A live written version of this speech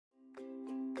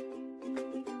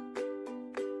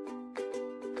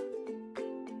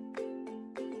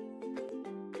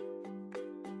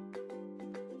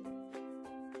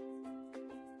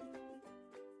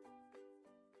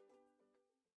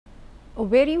A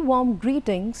very warm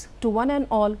greetings to one and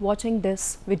all watching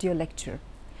this video lecture.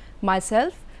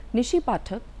 Myself, Nishi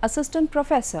Pathak, Assistant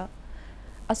Professor,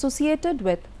 associated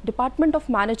with Department of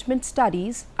Management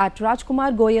Studies at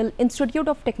Rajkumar Goyal Institute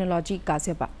of Technology,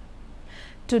 Ghaziabad.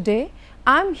 Today,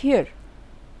 I am here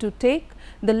to take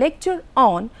the lecture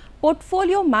on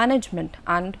portfolio management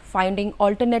and finding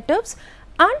alternatives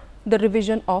and the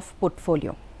revision of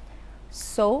portfolio.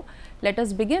 So, let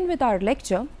us begin with our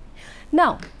lecture.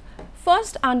 Now,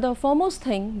 first and the foremost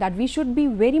thing that we should be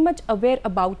very much aware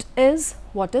about is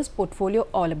what is portfolio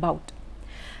all about.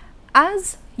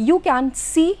 As you can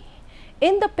see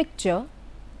in the picture,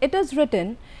 it is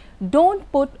written,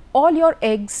 don't put all your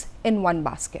eggs in one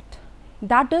basket.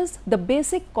 That is the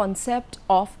basic concept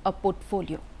of a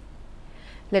portfolio.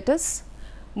 Let us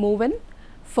move in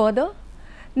further.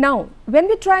 Now, when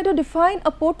we try to define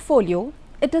a portfolio,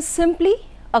 it is simply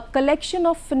a collection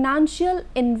of financial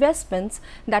investments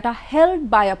that are held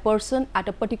by a person at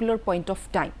a particular point of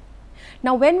time.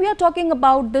 Now, when we are talking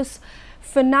about this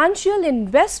financial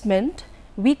investment,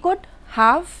 we could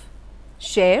have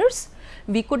shares,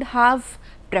 we could have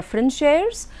preference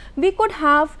shares, we could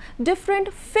have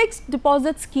different fixed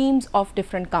deposit schemes of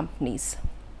different companies.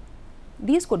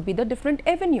 These could be the different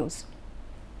avenues.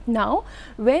 Now,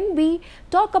 when we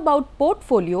talk about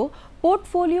portfolio,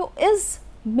 portfolio is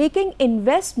making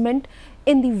investment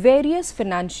in the various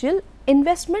financial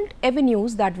investment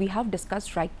avenues that we have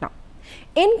discussed right now,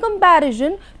 in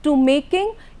comparison to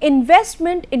making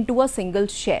investment into a single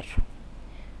share.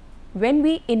 When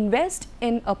we invest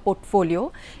in a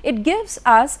portfolio, it gives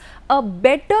us a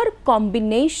better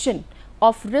combination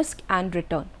of risk and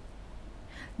return,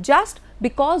 just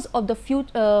because of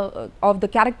the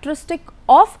characteristic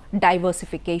of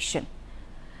diversification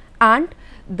and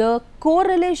the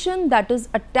correlation that is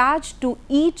attached to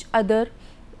each other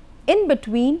in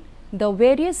between the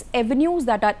various avenues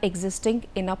that are existing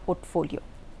in a portfolio.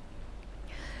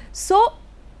 So,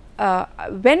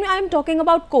 when I am talking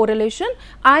about correlation,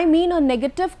 I mean a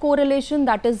negative correlation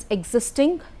that is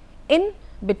existing in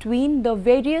between the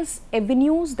various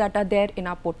avenues that are there in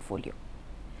our portfolio.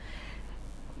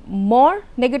 More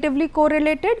negatively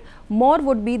correlated, more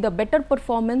would be the better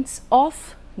performance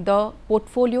of the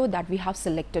portfolio that we have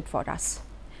selected for us.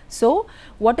 So,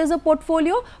 what is a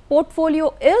portfolio?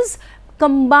 Portfolio is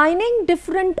combining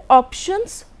different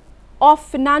options of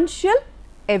financial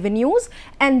avenues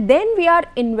and then we are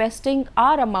investing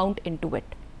our amount into it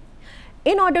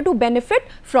in order to benefit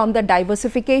from the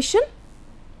diversification,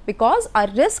 because our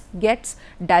risk gets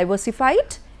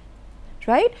diversified,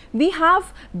 right? We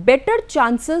have better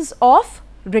chances of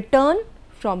return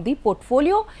from the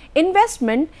portfolio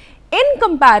investment in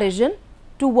comparison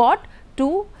to what?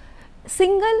 To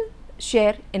single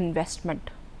share investment.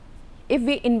 If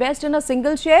we invest in a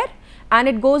single share and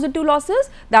it goes into losses,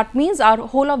 that means our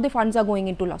whole of the funds are going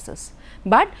into losses.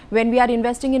 But when we are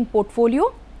investing in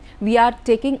portfolio, we are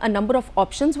taking a number of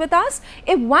options with us.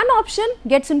 If one option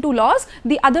gets into loss,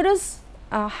 the other is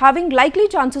having likely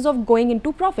chances of going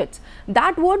into profits.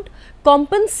 That would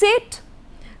compensate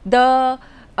the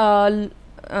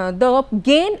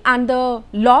gain and the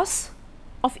loss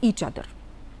of each other,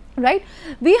 right?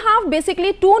 We have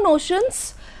basically two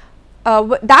notions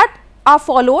that are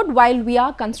followed while we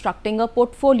are constructing a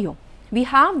portfolio. We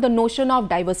have the notion of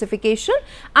diversification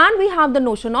and we have the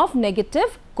notion of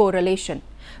negative correlation.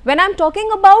 When I am talking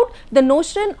about the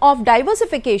notion of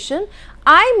diversification,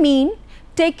 I mean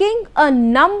taking a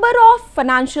number of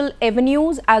financial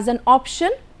avenues as an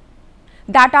option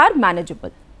that are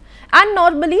manageable. And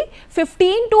normally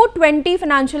 15 to 20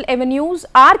 financial avenues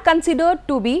are considered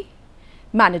to be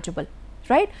manageable,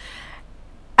 right?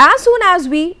 As soon as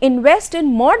we invest in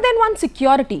more than one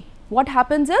security, what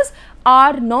happens is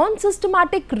our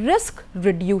non-systematic risk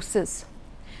reduces.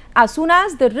 As soon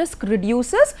as the risk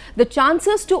reduces, the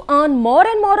chances to earn more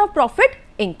and more of profit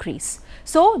increase.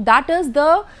 So, that is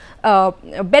the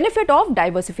benefit of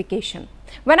diversification.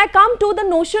 When I come to the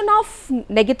notion of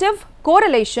negative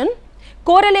correlation,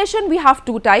 we have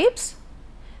two types.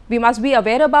 We must be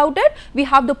aware about it. We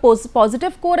have the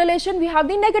positive correlation, we have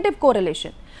the negative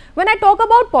correlation. When I talk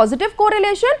about positive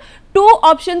correlation, two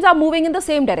options are moving in the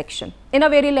same direction in a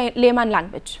very layman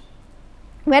language.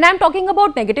 When I am talking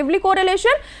about negatively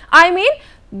correlation, I mean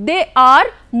they are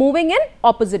moving in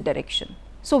opposite direction.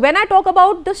 So, when I talk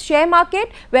about the share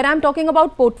market, when I am talking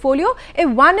about portfolio, if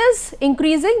one is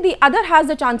increasing, the other has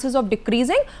the chances of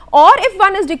decreasing, or if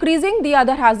one is decreasing, the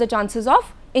other has the chances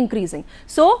of increasing.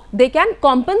 So, they can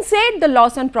compensate the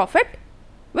loss and profit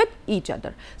with each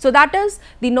other. So, that is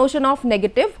the notion of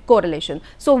negative correlation.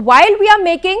 So, while we are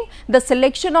making the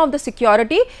selection of the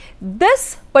security,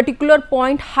 this particular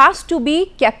point has to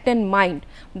be kept in mind,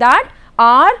 that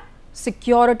our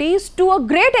securities to a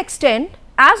great extent,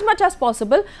 as much as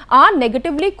possible, are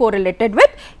negatively correlated with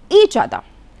each other.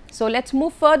 So, let us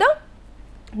move further.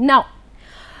 Now,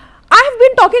 I have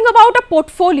been talking about a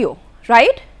portfolio,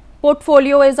 right?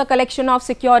 Portfolio is a collection of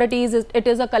securities, it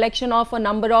is a collection of a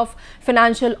number of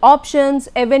financial options,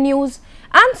 avenues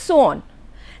and so on.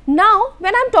 Now,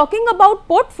 when I am talking about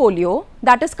portfolio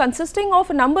that is consisting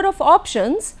of a number of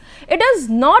options, it is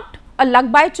not a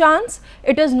luck by chance,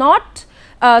 it is not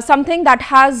something that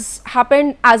has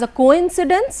happened as a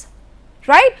coincidence,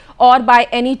 right, or by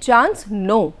any chance.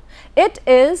 No, it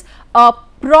is a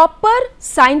proper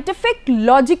scientific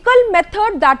logical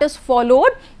method that is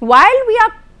followed while we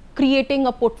are creating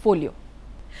a portfolio.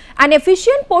 An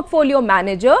efficient portfolio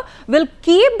manager will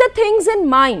keep the things in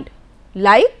mind,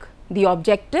 like the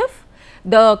objective,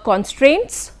 the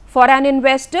constraints for an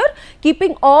investor.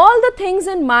 Keeping all the things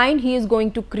in mind, he is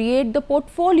going to create the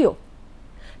portfolio.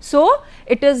 So,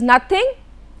 it is nothing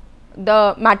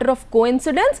the matter of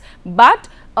coincidence, but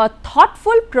a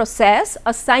thoughtful process,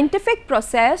 a scientific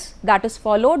process that is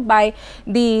followed by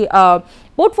the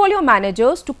portfolio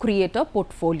managers to create a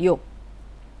portfolio,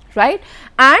 right.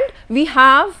 And we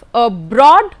have a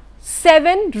broad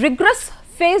 7 rigorous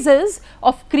phases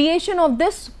of creation of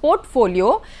this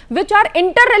portfolio, which are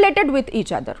interrelated with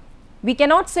each other. We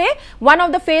cannot say one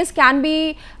of the phase can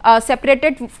be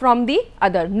separated from the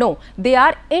other. No, they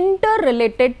are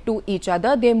interrelated to each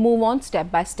other. They move on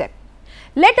step by step.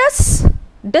 Let us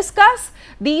discuss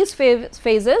these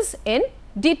phases in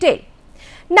detail.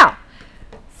 Now,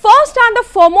 first and the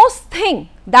foremost thing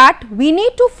that we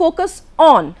need to focus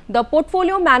on, the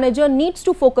portfolio manager needs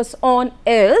to focus on,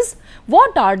 is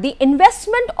what are the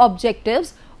investment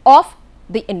objectives of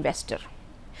the investor.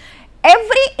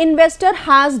 Every investor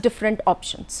has different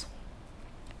options,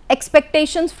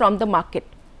 expectations from the market.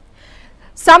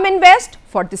 Some invest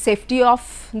for the safety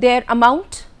of their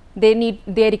amount, they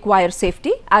require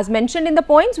safety. As mentioned in the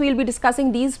points, we will be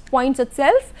discussing these points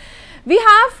itself. We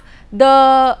have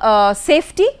the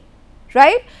safety,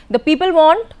 right. The people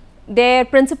want their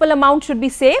principal amount should be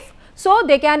safe, so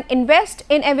they can invest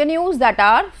in avenues that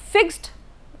are fixed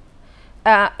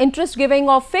interest giving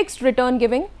or fixed return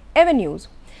giving avenues.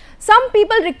 Some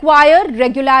people require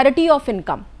regularity of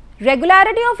income.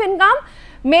 Regularity of income,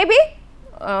 maybe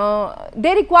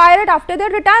they require it after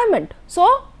their retirement.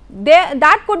 So,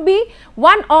 that could be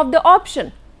one of the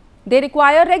option. They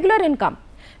require regular income.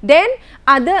 Then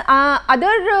other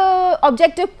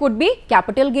objective could be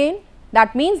capital gain.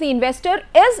 That means the investor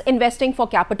is investing for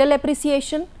capital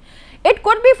appreciation. It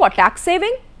could be for tax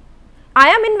saving. I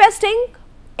am investing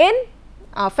in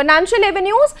financial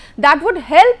avenues that would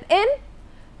help in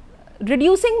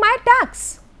reducing my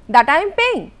tax that I am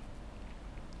paying.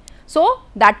 So,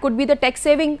 that could be the tax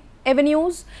saving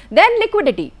avenues. Then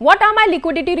liquidity. What are my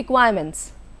liquidity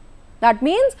requirements? That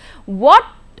means what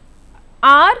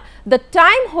are the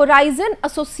time horizon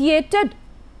associated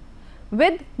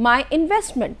with my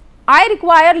investment. I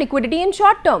require liquidity in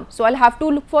short term, so I will have to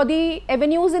look for the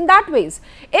avenues in that ways.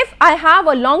 If I have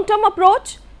a long term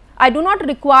approach, I do not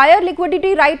require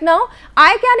liquidity right now,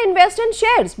 I can invest in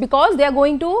shares because they are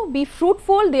going to be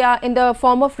fruitful, they are in the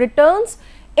form of returns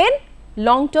in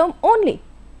long term only.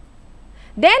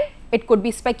 Then it could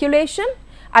be speculation,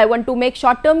 I want to make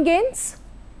short term gains.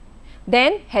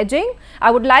 Then hedging, I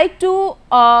would like to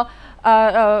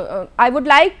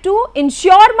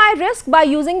ensure my risk by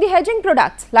using the hedging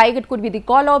products, like it could be the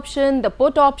call option, the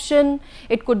put option,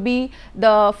 it could be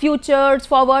the futures,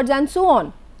 forwards and so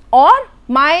on. Or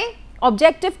my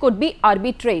objective could be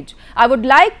arbitrage. I would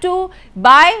like to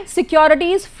buy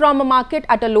securities from a market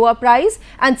at a lower price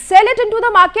and sell it into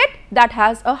the market that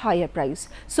has a higher price.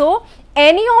 So,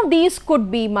 any of these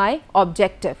could be my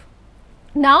objective.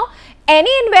 Now,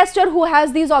 any investor who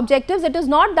has these objectives, it is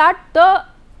not that the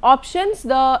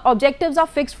objectives are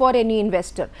fixed for any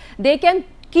investor. They can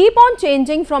keep on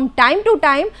changing from time to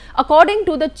time according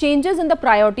to the changes in the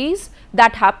priorities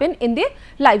that happen in the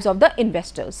lives of the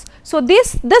investors. So,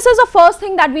 this is the first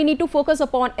thing that we need to focus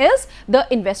upon, is the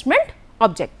investment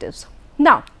objectives.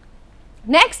 Now,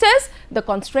 next is the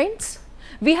constraints.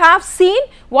 We have seen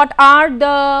what are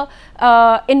the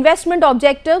investment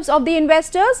objectives of the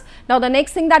investors. Now, the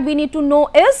next thing that we need to know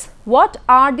is what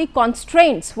are the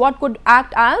constraints, what could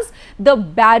act as the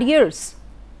barriers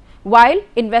while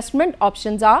investment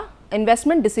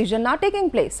decisions are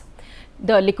taking place.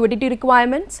 The liquidity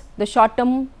requirements, the short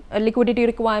term liquidity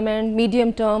requirement,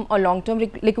 medium term or long term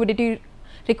liquidity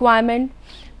requirement.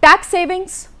 Tax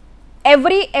savings,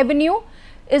 every avenue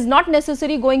is not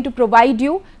necessarily going to provide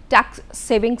you tax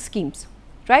saving schemes,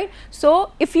 right.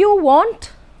 So, if you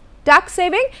want tax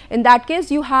saving, in that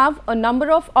case you have a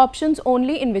number of options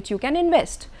only in which you can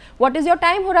invest. What is your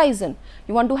time horizon?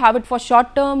 You want to have it for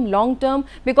short term, long term,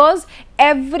 because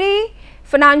every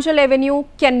financial avenue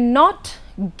cannot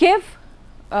give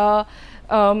the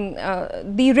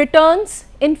returns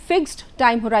in fixed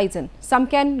time horizon. Some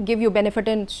can give you benefit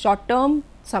in short term,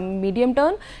 some medium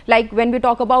term. Like when we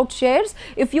talk about shares,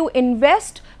 if you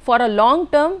invest for a long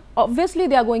term, obviously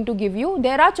they are going to give you,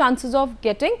 there are chances of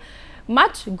getting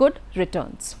much good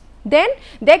returns. Then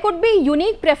there could be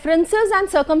unique preferences and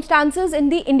circumstances in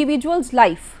the individual's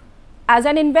life as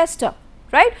an investor,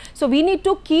 right. So, we need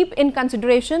to keep in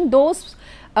consideration those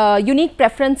unique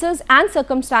preferences and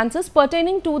circumstances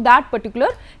pertaining to that particular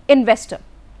investor.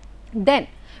 Then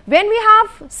when we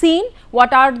have seen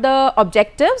what are the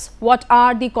objectives, what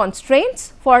are the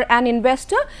constraints for an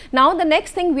investor, now the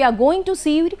next thing we are going to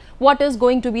see what is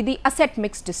going to be the asset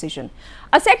mix decision.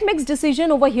 Asset mix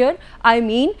decision over here, I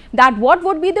mean that what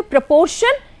would be the proportion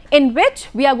in which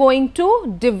we are going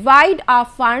to divide our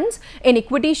funds in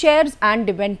equity shares and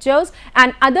debentures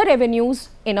and other revenues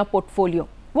in a portfolio.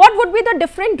 What would be the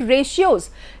different ratios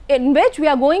in which we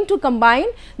are going to combine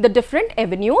the different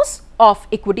avenues of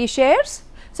equity shares.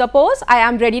 Suppose I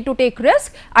am ready to take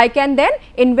risk, I can then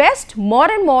invest more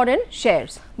and more in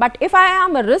shares. But if I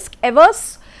am a risk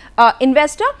averse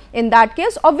investor, in that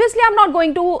case obviously I am not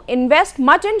going to invest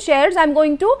much in shares, I am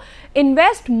going to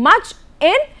invest much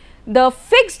in the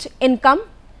fixed income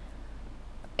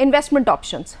investment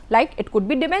options, like it could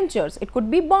be debentures, it could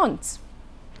be bonds.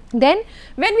 Then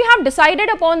when we have decided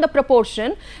upon the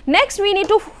proportion, next we need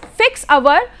to fix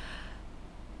our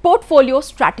portfolio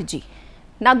strategy.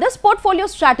 Now, this portfolio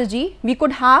strategy, we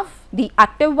could have the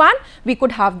active one, we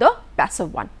could have the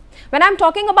passive one. When I am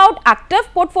talking about active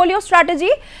portfolio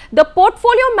strategy, the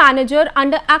portfolio manager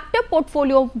under active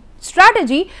portfolio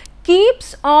strategy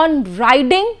keeps on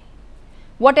riding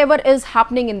whatever is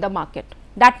happening in the market.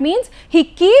 That means he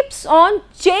keeps on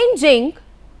changing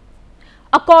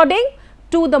according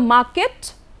to the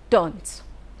market turns.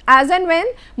 As and when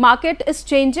market is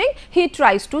changing, he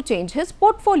tries to change his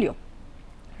portfolio,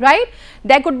 right.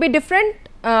 There could be different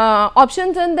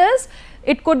options in this.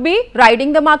 It could be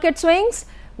riding the market swings.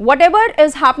 Whatever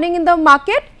is happening in the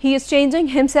market, he is changing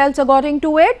himself according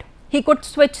to it. He could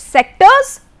switch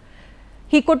sectors.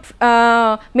 He could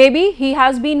maybe he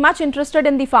has been much interested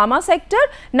in the pharma sector.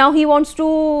 Now he wants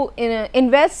to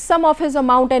invest some of his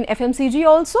amount in FMCG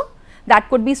also. That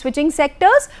could be switching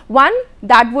sectors. One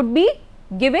that would be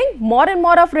giving more and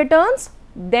more of returns.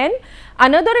 Then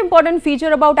another important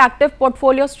feature about active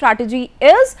portfolio strategy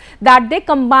is that they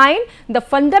combine the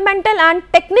fundamental and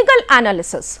technical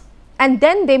analysis and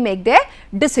then they make their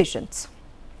decisions.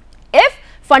 If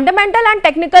fundamental and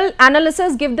technical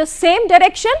analysis give the same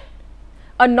direction,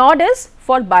 a nod is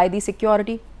for buy the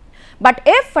security. But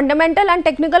if fundamental and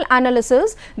technical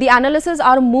analysis, the analysis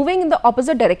are moving in the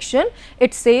opposite direction,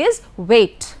 it says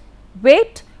wait,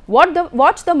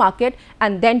 watch the market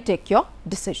and then take your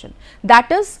decision.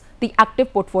 That is the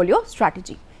active portfolio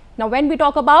strategy. Now, when we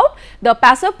talk about the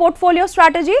passive portfolio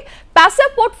strategy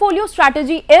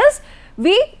is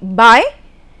we buy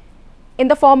in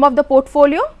the form of the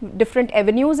portfolio, different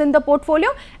avenues in the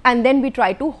portfolio, and then we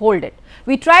try to hold it.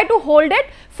 We try to hold it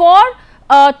for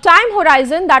a time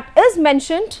horizon that is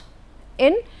mentioned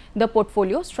in the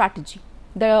portfolio strategy.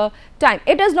 The time,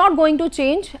 it is not going to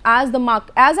change as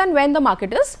and when the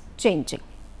market is changing.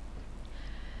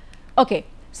 Okay.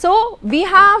 So, we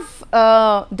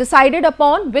have decided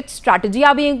upon which strategy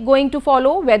are we going to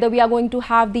follow, whether we are going to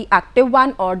have the active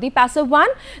one or the passive one.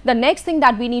 The next thing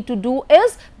that we need to do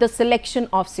is the selection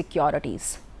of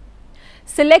securities.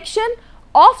 Selection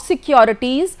of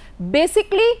securities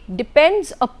basically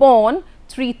depends upon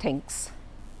three things.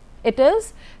 It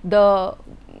is the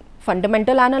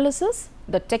fundamental analysis,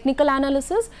 the technical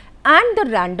analysis and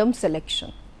the random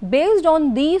selection. Based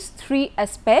on these three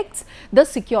aspects, the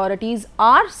securities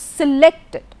are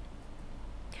selected.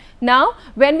 Now,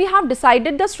 when we have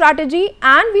decided the strategy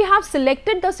and we have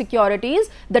selected the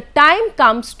securities, the time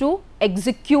comes to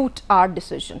execute our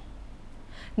decision.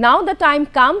 Now, the time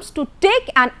comes to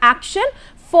take an action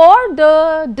for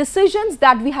the decisions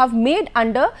that we have made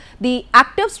under the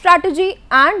active strategy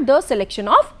and the selection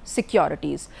of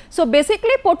securities. So,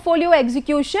 basically portfolio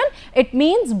execution, it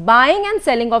means buying and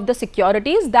selling of the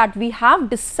securities that we have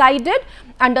decided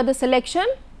under the selection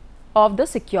of the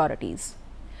securities.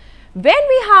 When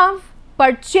we have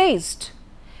purchased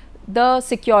the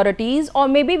securities or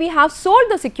maybe we have sold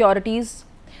the securities,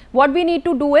 what we need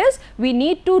to do is we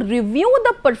need to review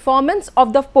the performance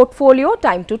of the portfolio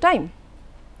time to time.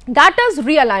 That is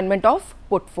realignment of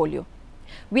portfolio.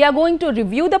 We are going to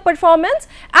review the performance,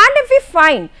 and if we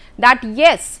find that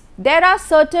yes, there are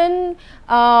certain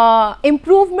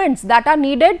improvements that are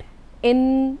needed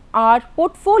in our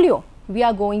portfolio, we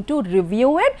are going to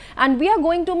review it and we are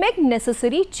going to make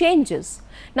necessary changes.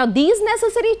 Now, these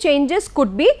necessary changes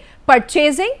could be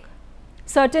purchasing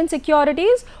certain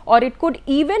securities, or it could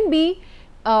even be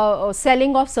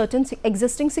selling of certain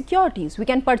existing securities. We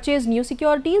can purchase new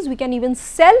securities, we can even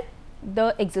sell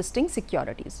the existing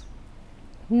securities.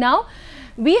 Now,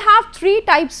 we have three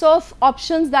types of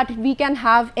options that we can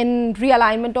have in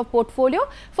realignment of portfolio.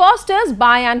 First is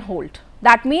buy and hold.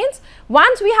 That means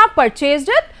once we have purchased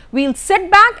it, we will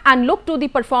sit back and look to the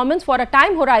performance for a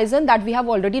time horizon that we have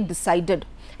already decided,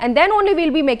 and then only we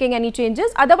will be making any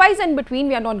changes. Otherwise, in between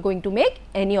we are not going to make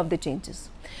any of the changes.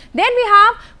 Then we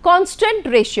have constant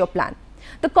ratio plan.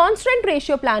 The constant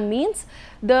ratio plan means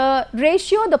the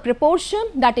ratio, the proportion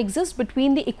that exists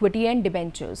between the equity and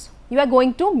debentures. You are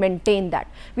going to maintain that.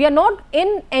 We are not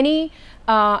in any,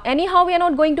 anyhow we are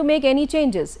not going to make any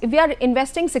changes. If we are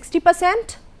investing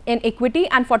 60% in equity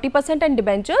and 40% in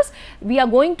debentures, we are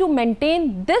going to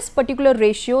maintain this particular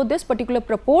ratio, this particular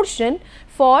proportion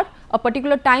for a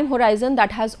particular time horizon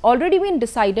that has already been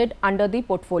decided under the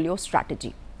portfolio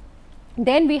strategy.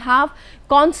 Then we have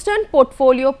constant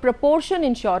portfolio proportion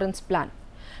insurance plan.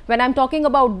 When I am talking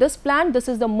about this plan, this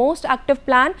is the most active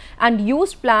plan and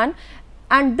used plan,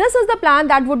 and this is the plan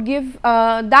that would give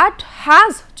that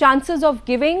has chances of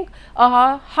giving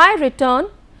a high return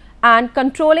and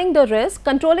controlling the risk.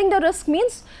 Controlling the risk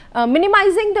means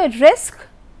minimizing the risk,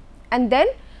 and then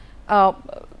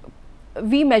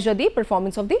we measure the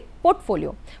performance of the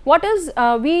portfolio. What is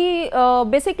we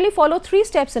basically follow three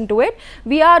steps into it.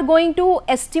 We are going to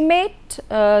estimate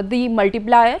the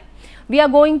multiplier. We are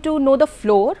going to know the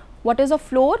floor. What is a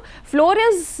floor? Floor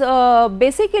is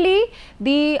basically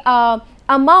the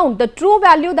amount, the true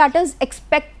value that is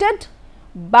expected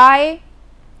by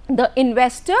the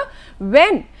investor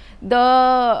when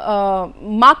the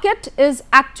market is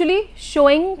actually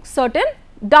showing certain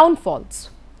downfalls,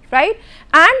 right?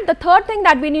 And the third thing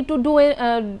that we need to do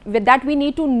that we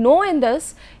need to know in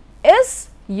this is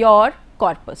your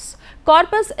corpus.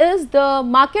 Corpus is the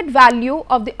market value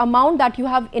of the amount that you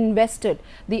have invested,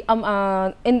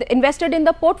 invested in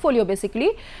the portfolio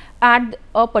basically at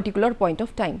a particular point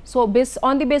of time. So,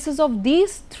 on the basis of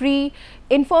these three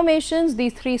informations,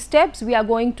 these three steps, we are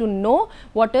going to know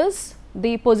what is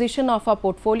the position of our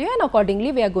portfolio, and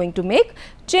accordingly we are going to make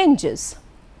changes.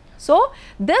 So,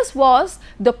 this was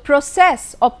the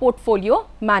process of portfolio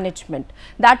management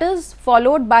that is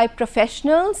followed by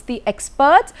professionals, the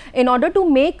experts, in order to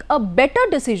make a better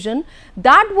decision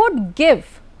that would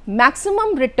give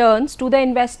maximum returns to the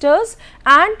investors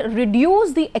and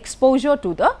reduce the exposure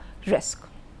to the risk.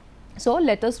 So,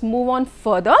 let us move on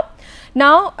further.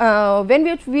 Now, when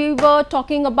we were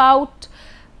talking about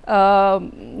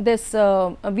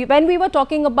when we were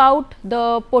talking about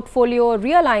the portfolio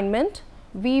realignment,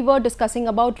 we were discussing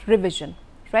about revision,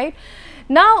 right?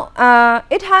 Now,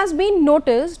 it has been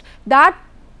noticed that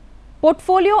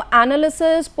portfolio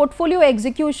analysis, portfolio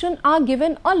execution are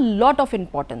given a lot of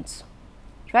importance,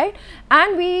 right?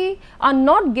 And we are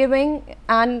not giving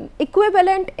an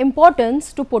equivalent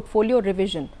importance to portfolio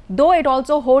revision, though it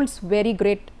also holds very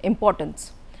great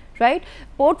importance, right?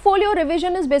 Portfolio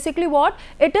revision is basically what?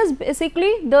 It is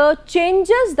basically the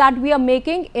changes that we are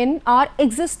making in our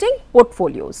existing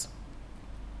portfolios.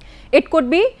 It could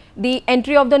be the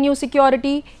entry of the new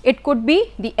security, it could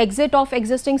be the exit of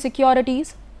existing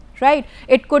securities, right?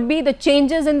 It could be the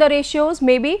changes in the ratios.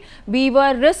 Maybe we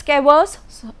were risk averse,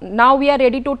 so now we are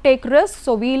ready to take risk,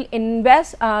 so we will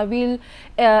invest, we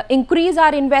will increase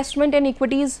our investment in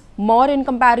equities more in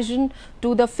comparison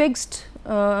to the fixed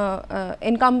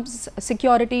income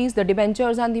securities, the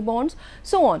debentures and the bonds,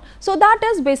 so on. So, that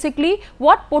is basically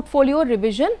what portfolio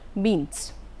revision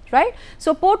means, right?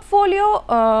 So, portfolio,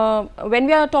 when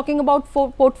we are talking about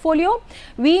portfolio,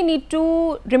 we need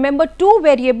to remember two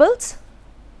variables,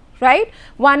 right?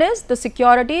 One is the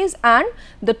securities and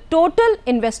the total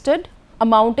invested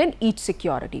amount in each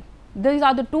security. These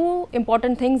are the two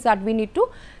important things that we need to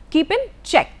keep in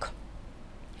check.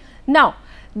 Now,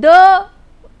 the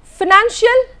financial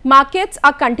markets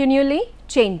are continually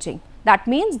changing. That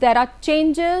means there are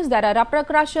changes, there are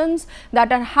repercussions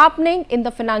that are happening in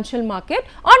the financial market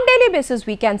on daily basis,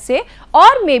 we can say, or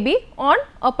maybe on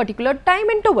a particular time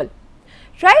interval,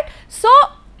 right? So,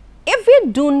 if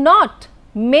we do not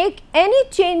make any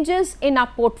changes in our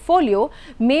portfolio,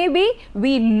 maybe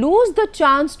we lose the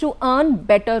chance to earn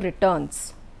better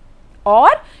returns, or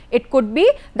it could be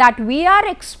that we are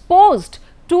exposed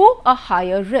to a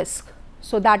higher risk.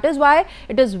 So that is why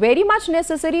it is very much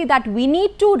necessary that we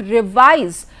need to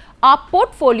revise our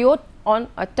portfolio on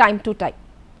a time to time,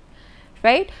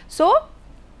 right. So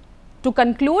to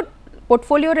conclude,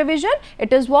 portfolio revision,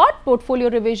 it is what? Portfolio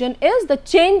revision is the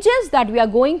changes that we are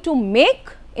going to make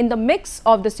in the mix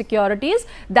of the securities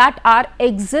that are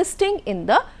existing in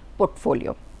the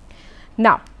portfolio.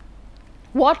 Now,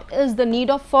 what is the need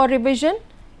of for revision?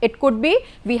 It could be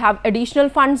we have additional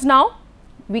funds now,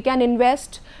 we can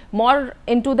invest more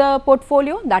into the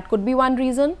portfolio, that could be one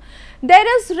reason. There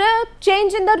is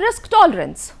change in the risk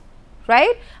tolerance,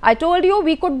 right. I told you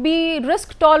we could be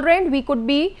risk tolerant, we could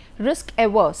be risk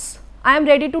averse. I am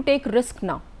ready to take risk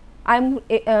now, I am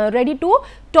ready to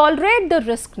tolerate the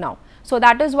risk now. So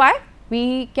that is why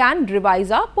we can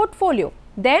revise our portfolio.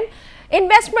 Then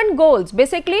investment goals,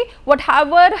 basically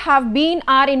whatever have been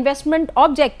our investment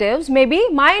objectives, maybe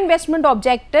my investment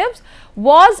objectives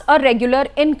was a regular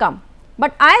income,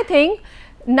 but I think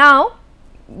now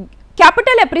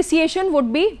capital appreciation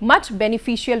would be much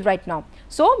beneficial right now.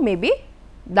 So maybe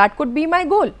that could be my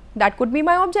goal, that could be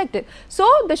my objective. So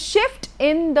the shift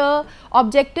in the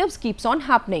objectives keeps on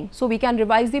happening. So we can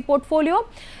revise the portfolio.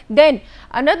 Then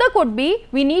another could be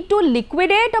we need to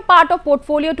liquidate a part of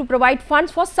portfolio to provide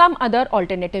funds for some other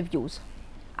alternative use.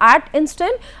 At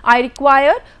instant, I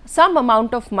require some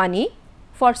amount of money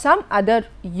for some other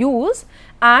use,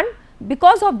 and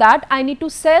because of that I need to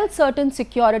sell certain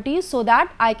securities so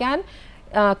that I can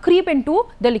creep into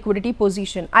the liquidity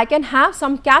position. I can have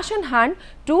some cash in hand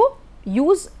to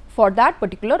use for that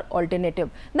particular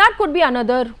alternative. That could be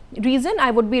another reason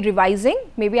I would be revising.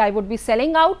 Maybe I would be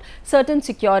selling out certain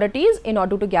securities in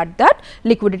order to get that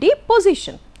liquidity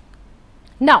position.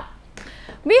 Now,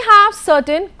 we have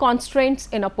certain constraints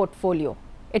in a portfolio.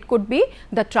 It could be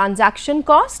the transaction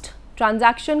cost.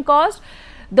 Transaction cost,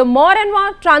 the more and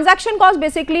more transaction cost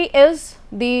basically is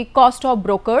the cost of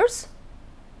brokerage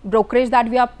that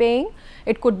we are paying.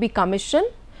 It could be commission,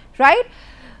 right.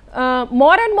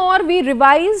 More and more we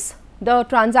revise, the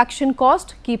transaction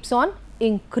cost keeps on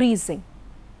increasing,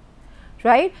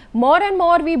 right. More and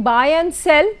more we buy and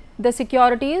sell the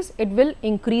securities, it will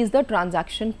increase the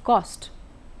transaction cost.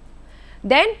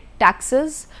 Then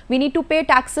taxes, we need to pay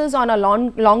taxes on a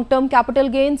long term capital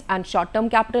gains and short term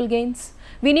capital gains.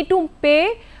 We need to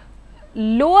pay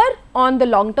lower on the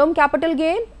long term capital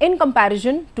gain in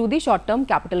comparison to the short term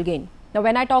capital gain. Now,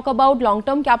 when I talk about long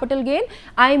term capital gain,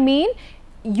 I mean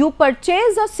you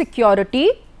purchase a security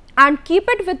and keep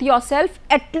it with yourself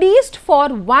at least for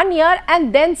 1 year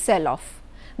and then sell off.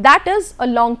 That is a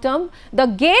long term, the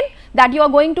gain that you are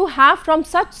going to have from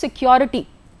such security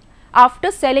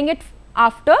after selling it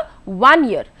after 1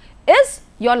 year is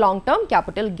your long term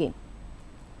capital gain,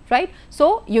 right.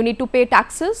 So, you need to pay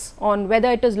taxes on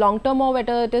whether it is long term or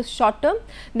whether it is short term.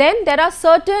 Then there are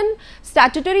certain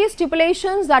statutory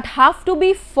stipulations that have to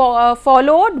be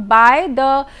followed by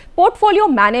the portfolio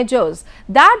managers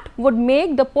that would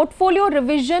make the portfolio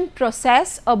revision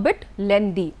process a bit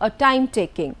lengthy, a time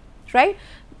taking, right.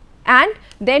 And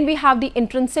then we have the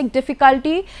intrinsic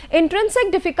difficulty.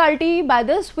 Intrinsic difficulty, by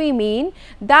this we mean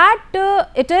that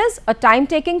it is a time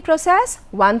taking process,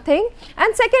 one thing,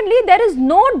 and secondly there is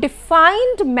no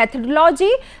defined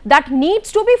methodology that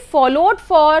needs to be followed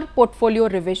for portfolio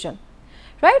revision,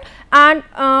 right, and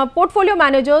portfolio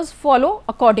managers follow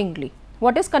accordingly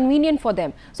what is convenient for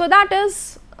them. So that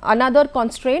is another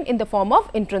constraint in the form of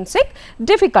intrinsic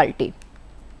difficulty.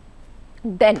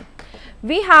 Then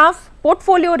we have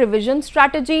portfolio revision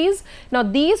strategies. Now,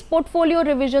 these portfolio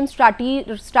revision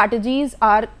strategies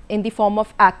are in the form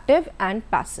of active and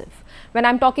passive. When I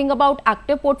am talking about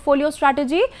active portfolio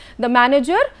strategy, the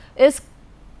manager is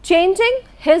changing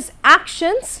his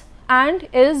actions and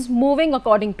is moving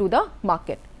according to the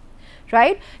market,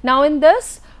 right. Now, in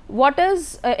this what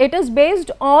is it is based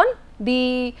on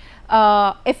the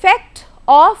effect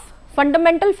of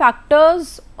fundamental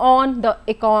factors on the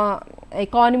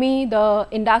economy, the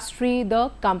industry, the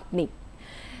company.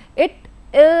 It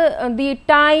the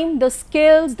time, the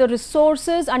skills, the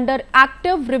resources under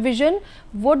active revision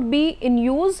would be in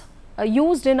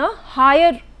used in a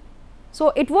higher, so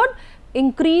it would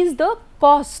increase the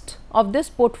cost of this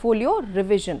portfolio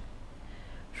revision,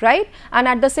 right. And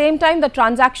at the same time the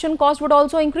transaction cost would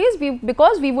also increase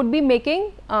because we would be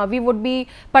making we would be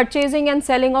purchasing and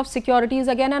selling of securities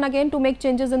again and again to make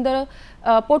changes in the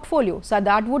portfolio. So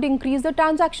that would increase the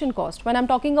transaction cost. When I am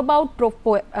talking about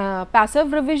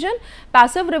passive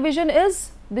revision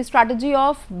is the strategy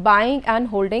of buying and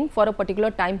holding for a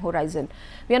particular time horizon.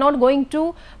 We are not going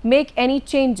to make any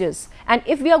changes, and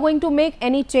if we are going to make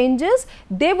any changes,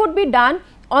 they would be done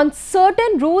on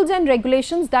certain rules and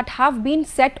regulations that have been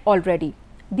set already.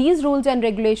 These rules and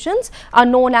regulations are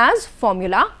known as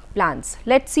formula plans.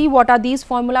 Let's see what are these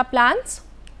formula plans.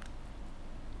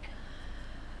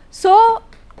 So,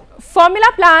 formula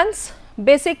plans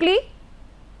basically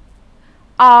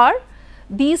are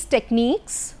these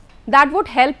techniques that would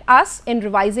help us in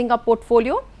revising a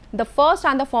portfolio. The first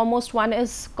and the foremost one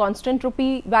is constant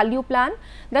rupee value plan,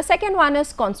 the second one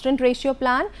is constant ratio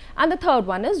plan, and the third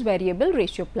one is variable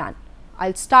ratio plan.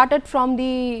 I'll start it from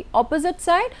the opposite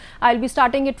side. I'll be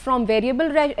starting it from variable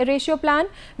ratio plan.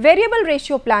 Variable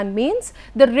ratio plan means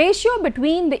the ratio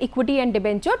between the equity and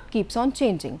debenture keeps on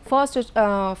changing.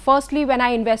 Firstly, when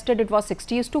I invested, it was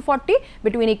 60:40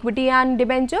 between equity and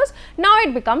debentures. Now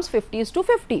it becomes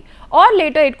 50:50, or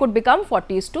later it could become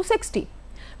 40:60.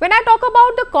 When I talk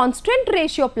about the constant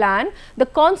ratio plan, the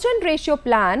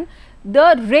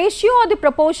ratio or the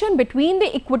proportion between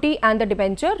the equity and the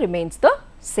debenture remains the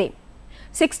same.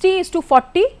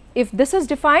 60:40, if this is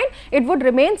defined, it would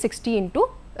remain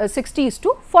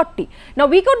 60:40. Now,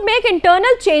 we could make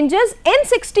internal changes in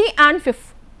 60 and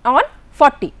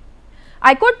 40.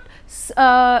 I could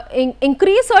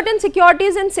increase certain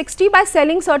securities in 60 by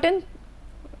selling certain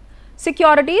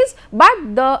securities,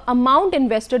 but the amount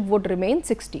invested would remain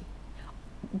 60.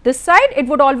 This side, it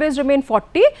would always remain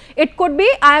 40. It could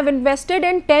be I have invested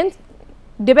in 10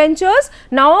 debentures,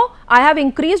 now I have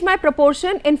increased my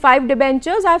proportion in 5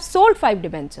 debentures, I have sold 5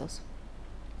 debentures,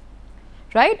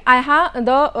 right. I have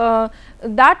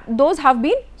those have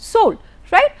been sold,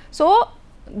 right. So,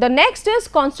 the next is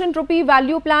constant rupee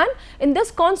value plan. In this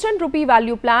constant rupee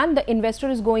value plan, the investor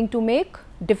is going to make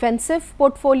defensive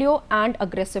portfolio and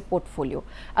aggressive portfolio.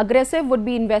 Aggressive would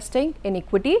be investing in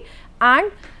equity,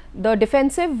 and the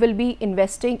defensive will be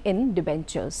investing in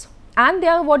debentures. And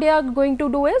what they are going to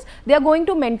do is, they are going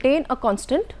to maintain a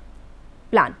constant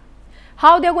plan.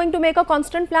 How they are going to make a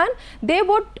constant plan? They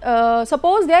would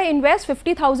suppose they invest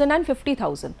 50,000 and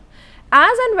 50,000.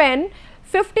 As and when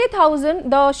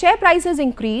 50,000, the share prices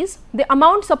increase, the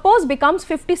amount suppose becomes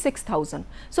 56,000.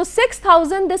 So,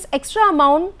 6,000, this extra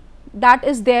amount that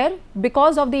is there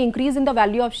because of the increase in the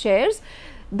value of shares,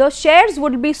 the shares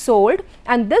would be sold,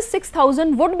 and this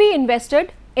 6,000 would be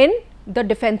invested in the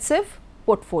defensive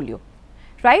portfolio,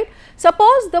 right.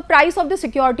 Suppose the price of the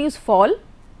securities fall,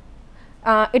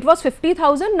 it was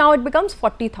 50,000, now it becomes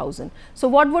 40,000. So,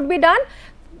 what would be done?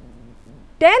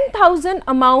 10,000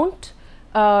 amount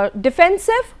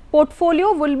defensive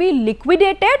portfolio will be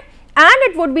liquidated, and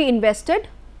it would be invested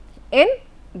in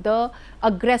the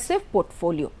aggressive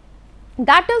portfolio.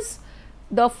 That is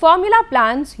the formula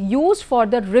plans used for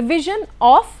the revision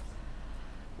of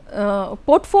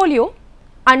portfolio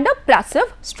under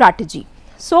passive strategy.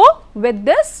 So, with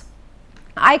this,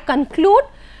 I conclude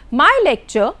my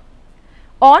lecture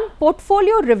on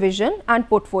portfolio revision and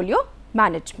portfolio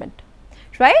management,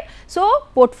 right. So,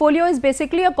 portfolio is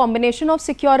basically a combination of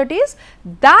securities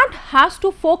that has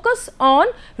to focus on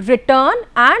return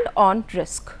and on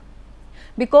risk,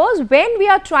 because when we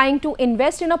are trying to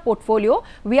invest in a portfolio,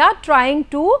 we are trying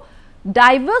to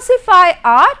diversify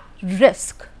our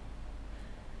risk,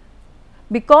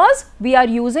 because we are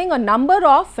using a number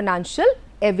of financial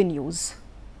avenues.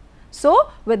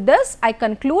 So, with this, I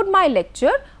conclude my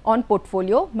lecture on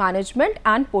portfolio management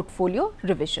and portfolio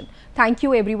revision. Thank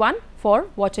you everyone for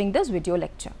watching this video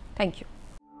lecture. Thank you.